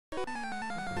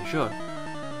They should.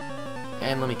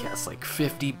 And let me guess, like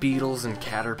 50 beetles and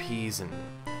caterpies, and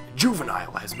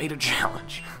Juvenile has made a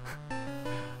challenge.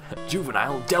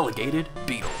 Juvenile delegated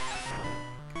beetle.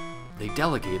 They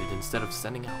delegated instead of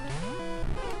sending out.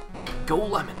 Go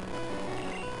Lemon.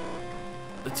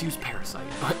 Let's use Parasite,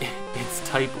 but it's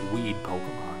type Weed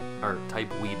Pokemon, or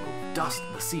type Weed move. Dust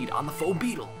the seed on the faux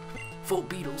beetle. Faux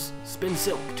beetles spin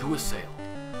silk to a sail.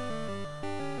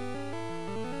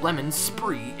 Lemon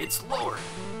spree its lord.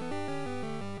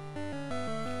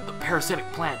 The parasitic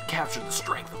plant captured the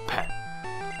strength of pet.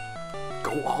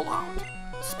 Go all out.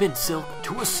 Spin silk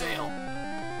to a sail.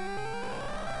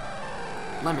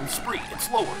 Lemon spree its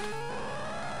lord.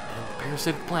 And the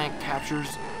parasitic plant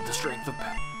captures the strength of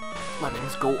pet.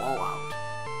 Lemons go all out.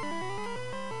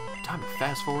 Time to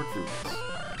fast forward through this.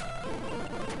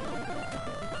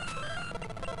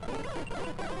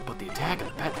 But the attack of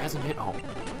the pet hasn't hit home.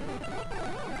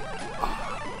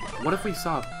 What if we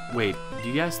saw... Wait, do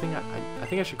you guys think... I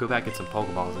think I should go back and get some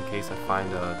Pokeballs in case I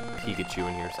find a Pikachu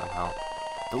in here somehow.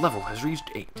 The level has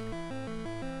reached 8.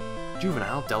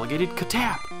 Juvenile delegated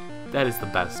Katap. That is the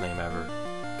best name ever.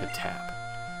 Katap.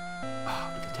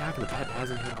 But the attack of the pet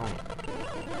hasn't hit home.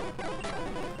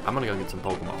 I'm gonna go get some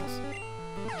Pokeballs.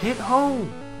 Hit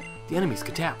home! The enemy's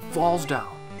Katap falls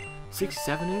down.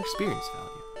 67 in experience value.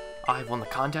 I've won the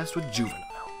contest with Juvenile.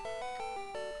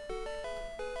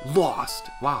 Lost!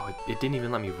 Wow, it didn't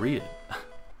even let me read it.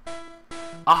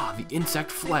 The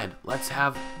insect fled. Let's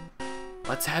have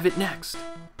it next.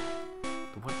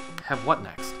 Have what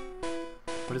next?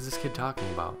 What is this kid talking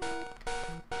about?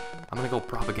 I'm gonna go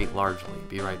propagate largely.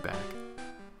 Be right back.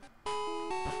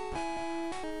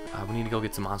 We need to go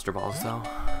get some Monster Balls, though,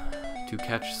 to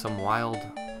catch some wild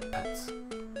pets.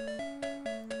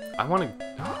 I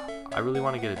really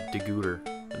want to get a Degooter.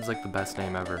 It's like the best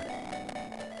name ever.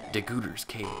 Degooter's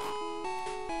Cave.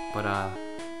 But, I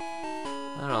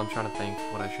don't know, I'm trying to think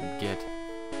what I should get.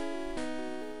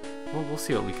 Well, we'll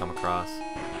see what we come across.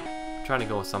 I'm trying to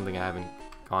go with something I haven't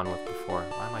gone with before.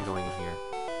 Why am I going in here?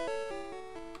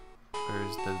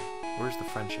 Where's the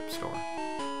friendship store?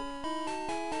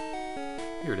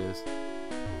 Here it is.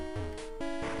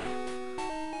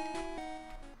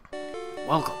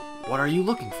 Welcome. What are you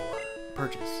looking for?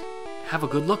 Purchase. Have a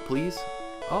good look, please.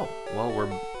 Oh, well, we're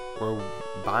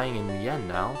buying in yen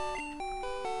now.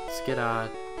 Let's get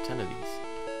 10 of these.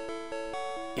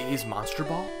 It is Monster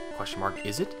Ball? Question mark.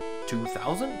 Is it?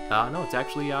 2,000? No, it's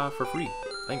actually for free.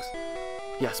 Thanks.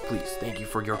 Yes, please. Thank you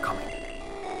for your coming.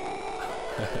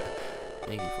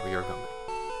 Thank you for your coming.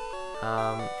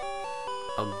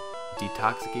 I'll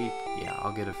detoxicate. Yeah,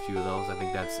 I'll get a few of those. I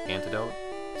think that's antidote.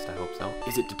 At least I hope so.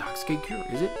 Is it detoxicate cure?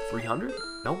 Is it 300?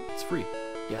 No, it's free.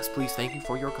 Yes, please. Thank you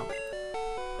for your coming.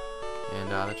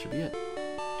 And that should be it.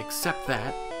 Except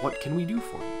that, what can we do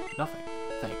for you? Nothing.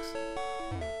 Thanks.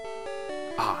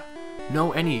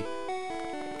 No any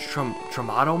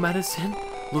Traumato medicine?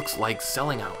 Looks like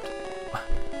selling out.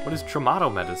 What is Traumato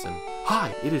medicine?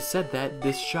 Hi, it is said that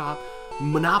this shop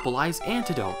monopolizes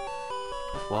antidote.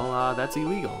 Well, that's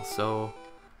illegal, so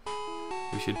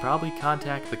we should probably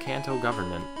contact the Kanto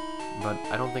government, but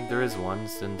I don't think there is one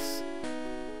since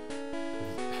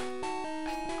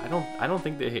I don't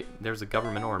think there's a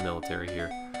government or a military here.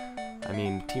 I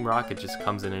mean, Team Rocket just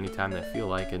comes in anytime they feel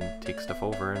like and takes stuff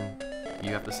over, and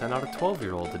you have to send out a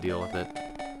 12-year-old to deal with it.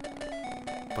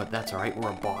 But that's alright, we're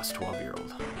a boss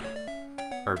 12-year-old.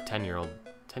 Or 10-year-old.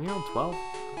 10-year-old? 12?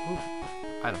 Ooh,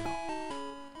 I don't know.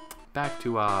 Back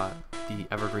to, the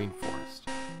Evergreen Forest.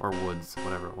 Or woods,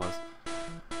 whatever it was.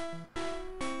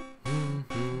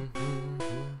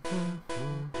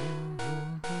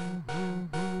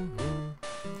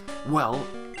 Well,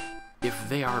 if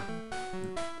they are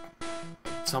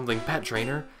something pet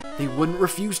trainer, they wouldn't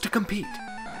refuse to compete.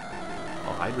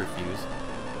 Oh, I'd refuse.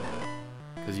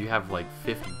 Because you have like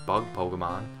 50 bug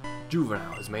Pokemon.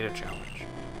 Juvenile has made a challenge.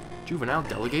 Juvenile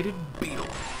delegated Beetle.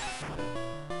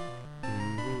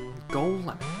 Go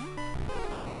Lemon.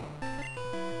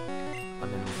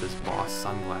 Lemon with his boss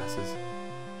sunglasses.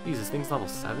 Jeez, this thing's level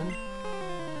 7?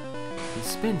 And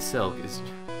Spin Silk is...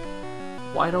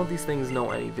 Why don't these things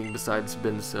know anything besides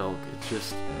Spin Silk? It's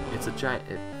just... It's a giant...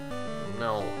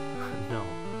 No. No.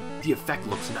 The effect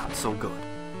looks not so good.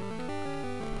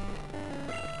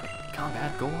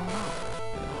 Combat, go all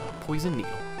out. Poison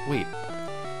Needle. Wait.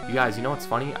 You guys, you know what's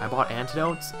funny? I bought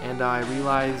antidotes, and I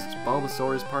realized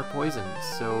Bulbasaur is part poison,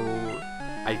 so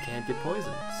I can't get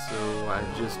poisoned. So I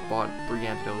just bought 3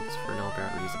 antidotes for no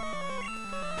apparent reason.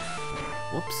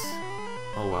 Whoops.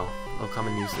 Oh well. They'll come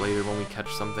in use later when we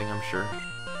catch something, I'm sure.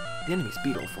 The enemy's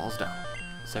Beetle falls down.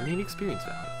 78 experience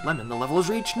value. Lemon, the level has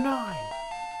reached 9!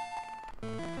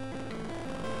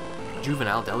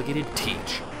 Juvenile delegated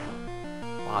teach.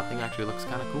 Wow, that thing actually looks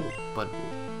kind of cool, but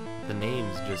the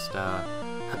names just,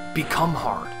 become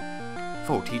hard.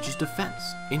 Foe teaches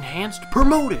defense. Enhanced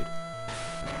promoted.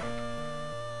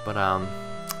 But,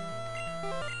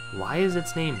 why is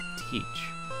its name Teach?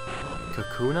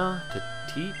 Kakuna to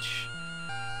teach?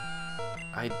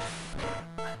 I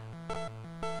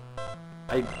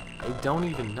don't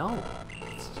even know.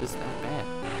 It's just that bad.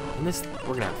 And this,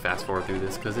 we're gonna have to fast forward through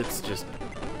this because it's just,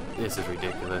 this is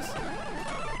ridiculous.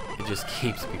 It just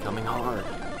keeps becoming hard.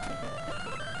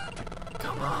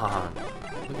 Come on.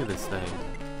 Look at this thing.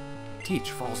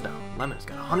 Teach falls down. Lemon has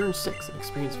got 106 in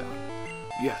experience value.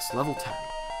 Yes, level 10.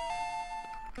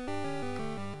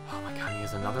 Oh my god, he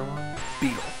has another one?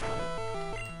 Beetle.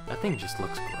 That thing just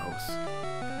looks gross.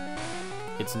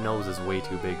 Its nose is way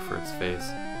too big for its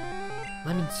face.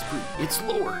 Lemon sprite. It's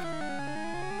lowered.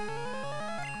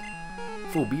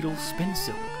 Full beetle, spin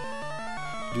silk.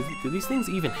 Do these things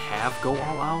even have go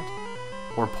all out?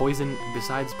 Or poison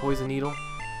besides poison needle?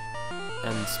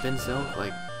 And spin silk?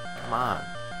 Like, come on.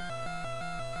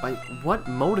 Like, what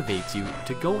motivates you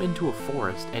to go into a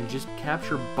forest and just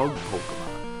capture bug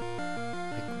Pokemon?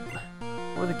 Like,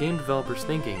 what are the game developers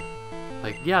thinking?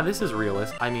 Like, yeah, this is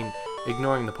realistic. I mean,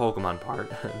 ignoring the Pokemon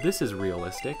part, this is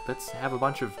realistic. Let's have a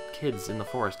bunch of kids in the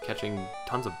forest catching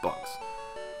tons of bugs.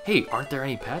 Hey, aren't there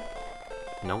any pet?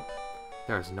 Nope,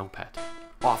 there is no pet.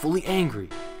 Awfully angry.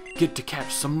 Get to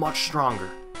catch some much stronger.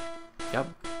 Yep,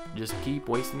 just keep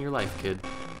wasting your life, kid.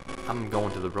 I'm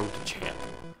going to the road to champ.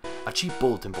 A cheap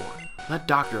bulletin board. Let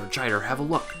Dr. Chiter have a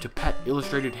look to Pet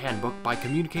Illustrated Handbook by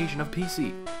Communication of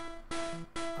PC.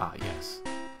 Ah, yes.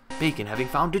 Bacon having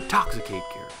found Detoxicate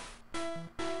Cure.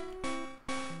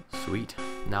 Sweet.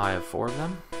 Now I have 4 of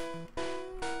them.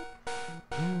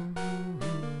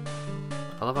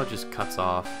 I love how it just cuts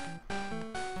off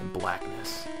in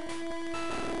blackness.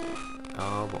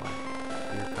 Oh boy.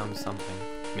 Here comes something.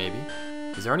 Maybe.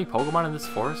 Is there any Pokemon in this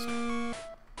forest?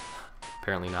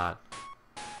 Apparently not.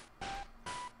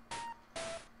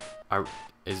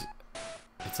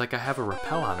 It's like I have a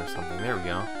repel on or something. There we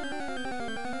go.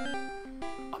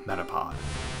 A Metapod.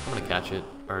 I'm gonna catch it,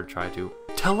 or try to.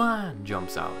 Talon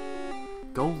jumps out.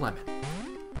 Go Lemon.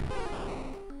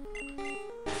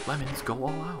 Lemons go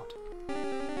all out.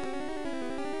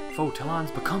 Foe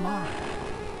Talons become hard.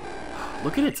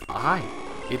 Look at its eye.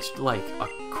 It's like a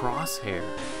crosshair.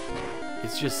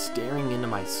 It's just staring into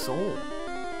my soul.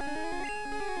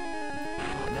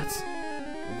 And that's...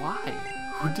 why?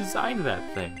 Who designed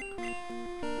that thing?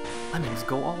 Lemons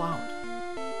go all out.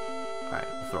 Alright,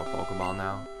 we'll throw a Pokeball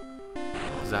now.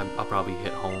 Because I'll probably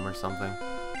hit home or something.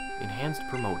 Enhanced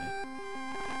promoted.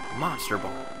 Monster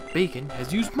Ball. Bacon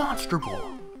has used Monster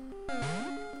Ball.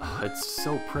 Oh, it's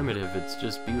so primitive, it's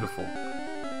just beautiful.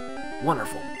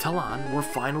 Wonderful. Talon were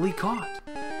finally caught.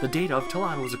 The data of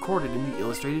Talon was recorded in the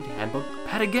Illustrated Handbook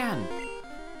Pet again.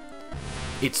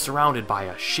 It's surrounded by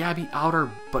a shabby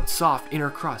outer but soft inner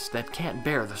crust that can't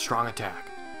bear the strong attack.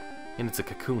 And it's a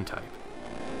cocoon type.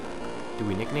 Do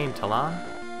we nickname Talon?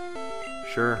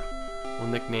 Sure. We'll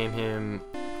nickname him...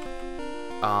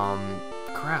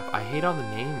 crap, I hate how the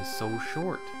name is so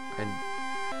short.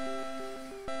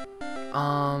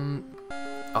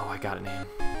 Oh, I got a name.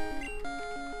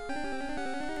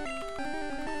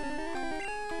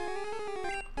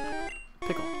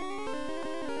 Pickle.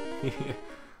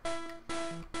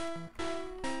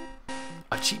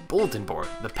 A cheap bulletin board.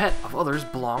 The pet of others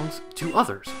belongs to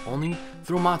others. Only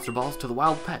throw monster balls to the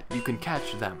wild pet. You can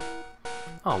catch them.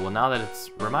 Oh, well now that it's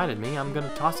reminded me, I'm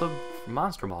gonna toss a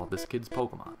monster ball at this kid's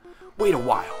Pokemon. Wait a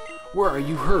while. Where are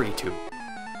you hurry to?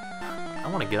 I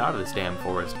want to get out of this damn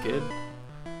forest, kid.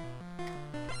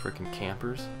 Frickin'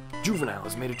 campers. Juvenile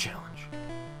has made a challenge.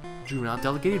 Juvenile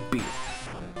delegated Beetle.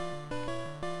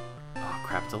 Oh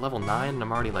crap, it's a level 9 and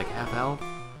I'm already like half health.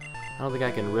 I don't think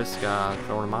I can risk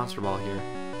throwing a monster ball here.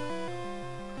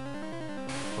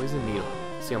 Poison needle.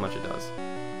 See how much it does.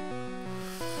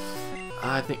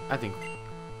 I think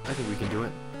we can do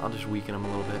it. I'll just weaken him a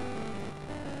little bit.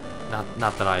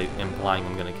 Not that I am implying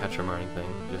I'm gonna catch him or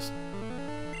anything. Just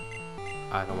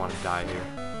I don't want to die here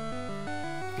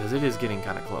because it is getting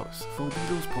kind of close. Full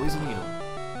Beetle's poison needle.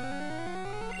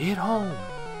 Hit home.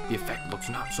 The effect looks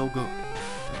not so good.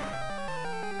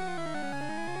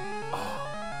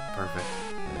 Perfect.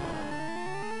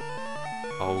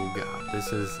 Oh god,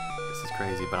 this is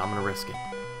crazy, but I'm gonna risk it.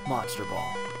 Monster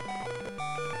Ball.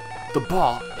 The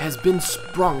ball has been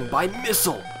sprung by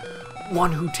Missile.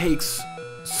 One who takes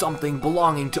something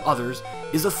belonging to others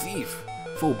is a thief.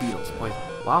 Full Beetles. Wait,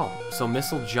 wow. So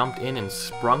Missile jumped in and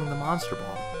sprung the Monster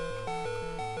Ball.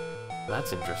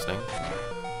 That's interesting.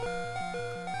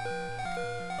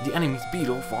 The enemy's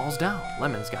beetle falls down.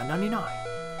 Lemon's got 99.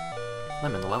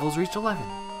 Lemon, the level's reached 11.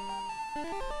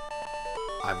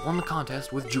 I've won the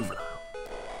contest with Juvenile.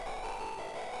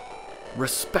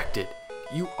 Respected.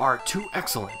 You are too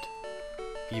excellent.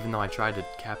 Even though I tried to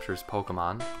capture his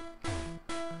Pokemon.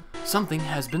 Something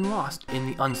has been lost in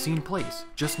the unseen place.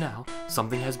 Just now,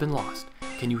 something has been lost.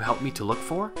 Can you help me to look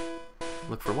for?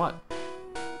 Look for what?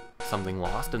 Something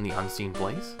lost in the unseen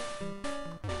place?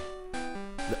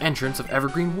 The entrance of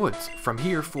Evergreen Woods. From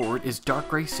here forward is Dark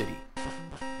Gray City.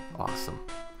 Awesome.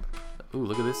 Ooh,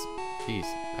 look at this. Jeez,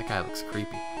 that guy looks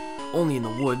creepy. Only in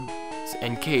the woods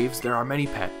and caves there are many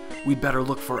pets. We'd better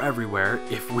look for everywhere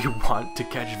if we want to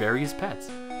catch various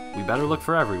pets. We better look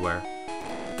for everywhere.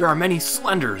 There are many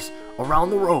Slenders around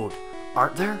the road,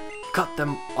 aren't there? Cut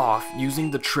them off using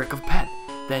the trick of pet.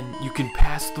 Then you can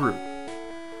pass through.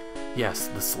 Yes,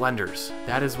 the Slenders.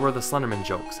 That is where the Slenderman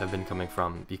jokes have been coming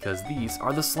from, because these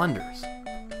are the Slenders.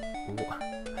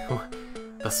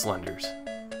 The Slenders.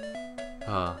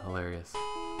 Hilarious.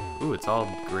 Ooh, it's all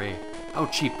gray. How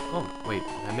cheap. Oh, wait,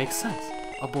 that makes sense.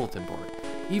 A bulletin board.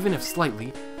 Even if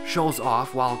slightly, shows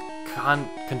off while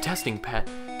contesting pet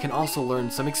can also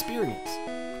learn some experience.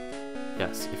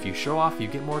 Yes, if you show off, you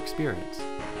get more experience.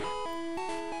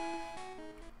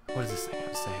 What does this thing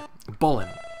have to say? Bullen.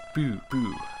 Boo,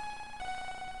 boo.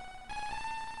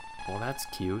 Well, that's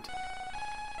cute.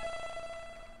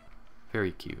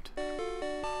 Very cute.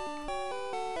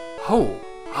 Ho!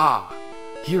 Ha!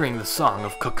 Hearing the song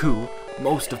of cuckoo,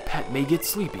 most of pet may get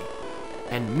sleepy.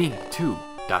 And me, too. ...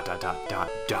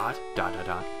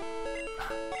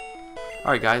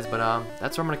 Alright guys, but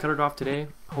that's where I'm going to cut it off today.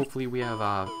 Hopefully we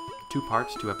have 2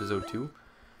 parts to episode 2.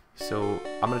 So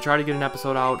I'm going to try to get an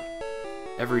episode out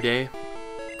every day.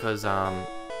 Because, I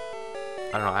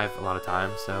don't know, I have a lot of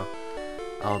time. So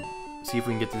I'll see if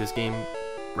we can get through this game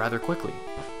rather quickly.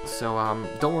 So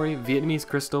don't worry, Vietnamese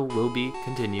Crystal will be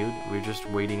continued. We're just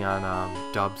waiting on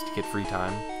Dubs to get free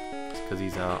time. Because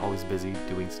he's always busy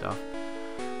doing stuff.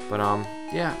 But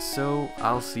yeah, so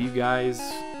I'll see you guys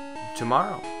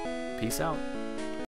tomorrow. Peace out.